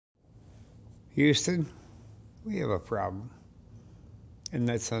Houston, we have a problem, and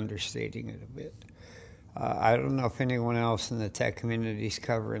that's understating it a bit. I don't know if anyone else in the tech community is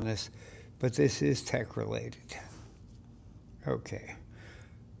covering this, but this is tech related. Okay.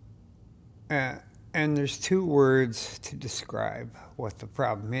 Uh, and there's two words to describe what the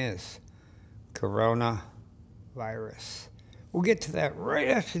problem is: coronavirus. We'll get to that right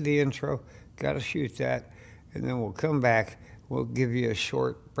after the intro. Got to shoot that. And then we'll come back. We'll give you a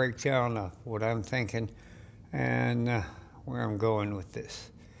short breakdown of what I'm thinking and where I'm going with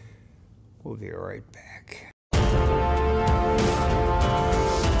this. We'll be right back.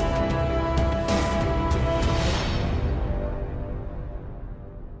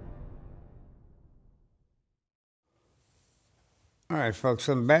 All right, folks,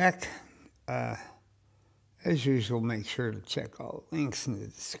 I'm back. Uh, as usual, make sure to check all the links in the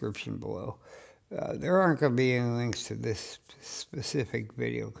description below. There aren't going to be any links to this specific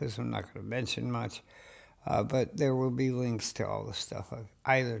video because I'm not going to mention much, but there will be links to all the stuff I've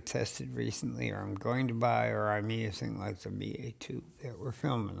either tested recently or I'm going to buy or I'm using, like the MiA2 that we're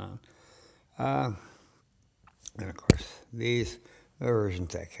filming on. And of course, the Version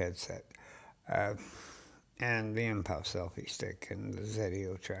Tech headset. And the Impow selfie stick and the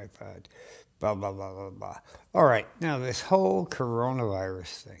Zetio tripod, blah, blah, blah, blah, blah. All right, now this whole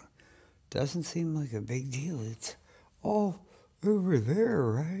coronavirus thing doesn't seem like a big deal. It's all over there,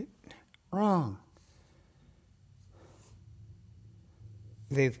 right? Wrong.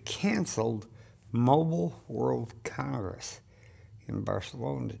 They've canceled Mobile World Congress in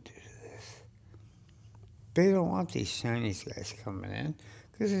Barcelona to do this. They don't want these Chinese guys coming in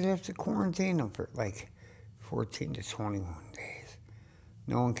because they'd have to quarantine them for like 14 to 21 days.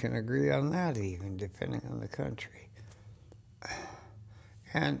 No one can agree on that even, depending on the country.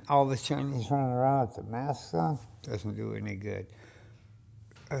 And all the Chinese running around with the masks on doesn't do any good.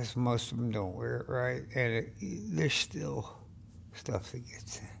 Because most of them don't wear it right, and there's still stuff that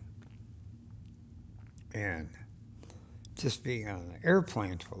gets in. And just being on an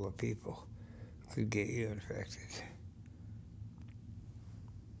airplane full of people could get you infected.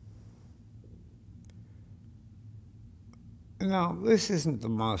 Now, this isn't the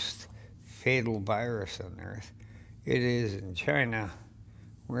most fatal virus on Earth. It is in China,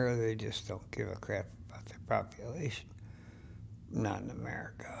 where they just don't give a crap about their population. Not in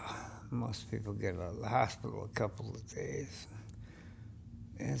America. Most people get out of the hospital a couple of days.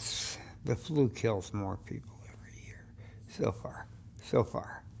 The flu kills more people every year. So far.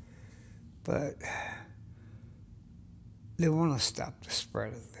 But they want to stop the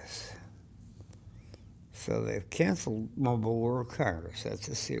spread of this. So they've canceled Mobile World Congress. That's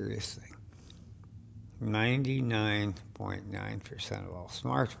a serious thing. 99.9% of all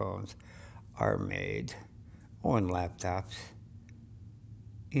smartphones are made on laptops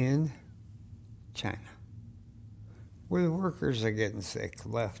in China, where the workers are getting sick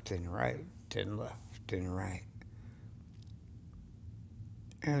left and right and left and right.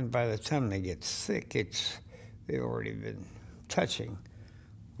 And by the time they get sick, they've already been touching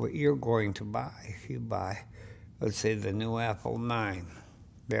what you're going to buy. If you buy, let's say, the new Apple 9,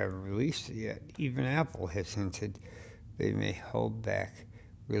 they haven't released it yet. Even Apple has hinted they may hold back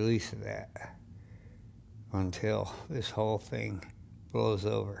release of that until this whole thing blows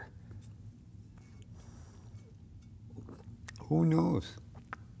over. Who knows?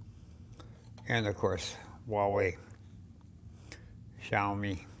 And of course, Huawei,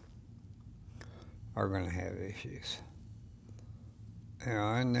 Xiaomi are going to have issues.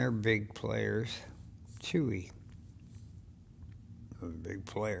 And they're big players. Chewy, a big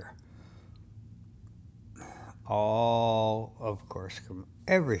player.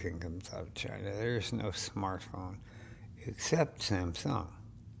 Everything comes out of China. There's no smartphone except Samsung.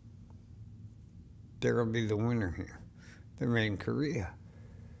 They're going to be the winner here. They're made in Korea.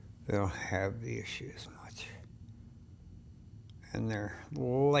 They don't have the issue as much. And they're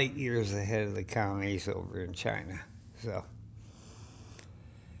light years ahead of the commies over in China. So,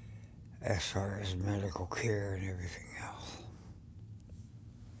 as far as medical care and everything else.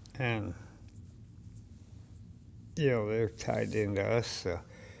 And, they're tied into us, so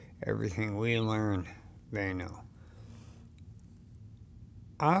everything we learn, they know.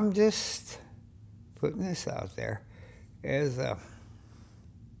 I'm just putting this out there as a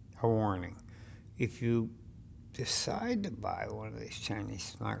warning. If you decide to buy one of these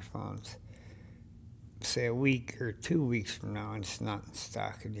Chinese smartphones, say a week or 2 weeks from now, and it's not in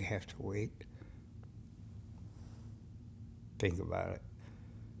stock and you have to wait, think about it.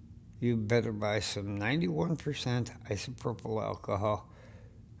 You better buy some 91% isopropyl alcohol.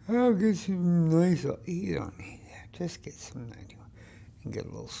 I'll get some nice. You don't need that. Just get some 91 and get a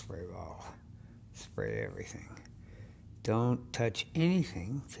little spray bottle. spray everything. Don't touch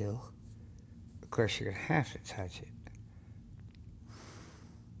anything till, of course, you're going to have to touch it.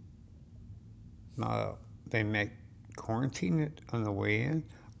 They may quarantine it on the way in,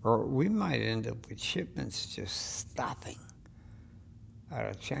 or we might end up with shipments just stopping out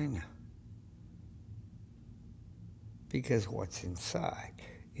of China. Because what's inside?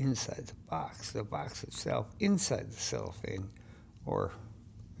 Inside the box itself, inside the cellophane, or,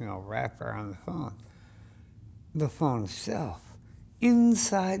 wrapper on the phone itself,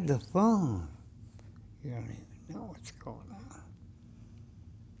 inside the phone. You don't even know what's going on.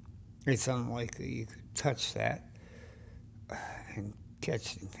 It's unlikely you could touch that and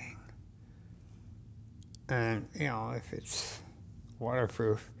catch anything. And, if it's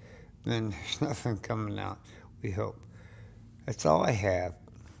waterproof, then there's nothing coming out, we hope. That's all I have.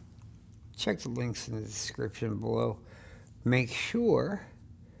 Check the links in the description below. Make sure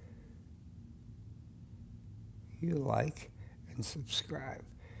you like and subscribe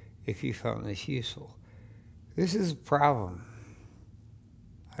if you found this useful. This is a problem.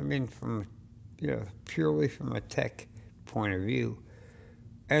 I mean, purely from a tech point of view.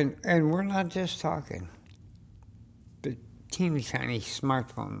 And we're not just talking the teeny tiny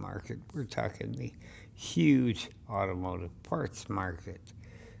smartphone market. We're talking the huge automotive parts market,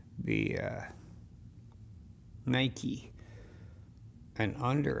 the Nike and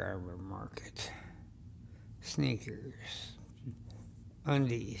Under Armour market, sneakers,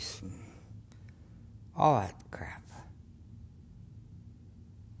 undies, and all that crap.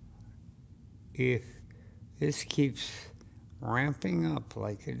 If this keeps ramping up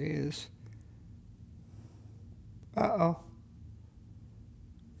like it is, the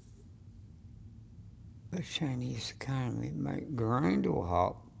Chinese economy might grind to a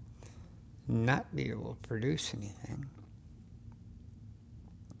halt, not be able to produce anything.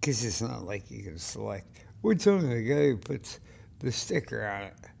 Because it's not like you can select, which only the guy who puts the sticker on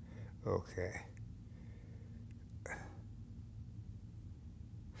it. Okay.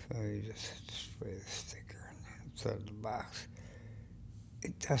 So you just spray the sticker on the outside of the box.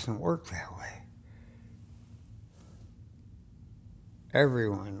 It doesn't work that way.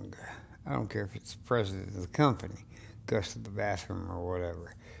 Everyone, I don't care if it's the president of the company, goes to the bathroom or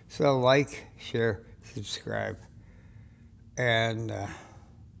whatever. So like, share, subscribe, and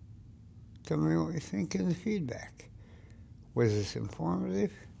tell me what you think in the feedback. Was this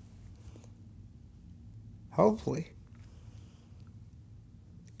informative? Hopefully.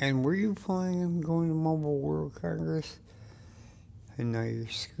 And were you planning on going to Mobile World Congress and now you're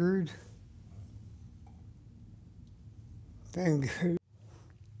screwed? Thank you.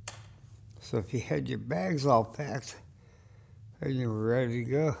 So if you had your bags all packed and you were ready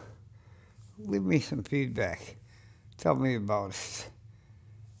to go, leave me some feedback. Tell me about it.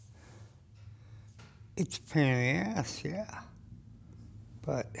 It's a pain in the ass, yeah.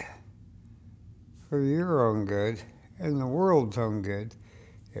 But for your own good and the world's own good,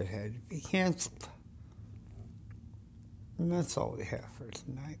 it had to be canceled. And that's all we have for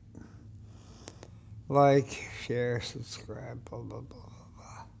tonight. Like, share, subscribe, blah, blah, blah, blah,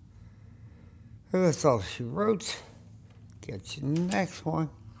 blah. And that's all she wrote. Catch you in the next one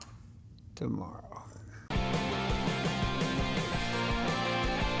tomorrow.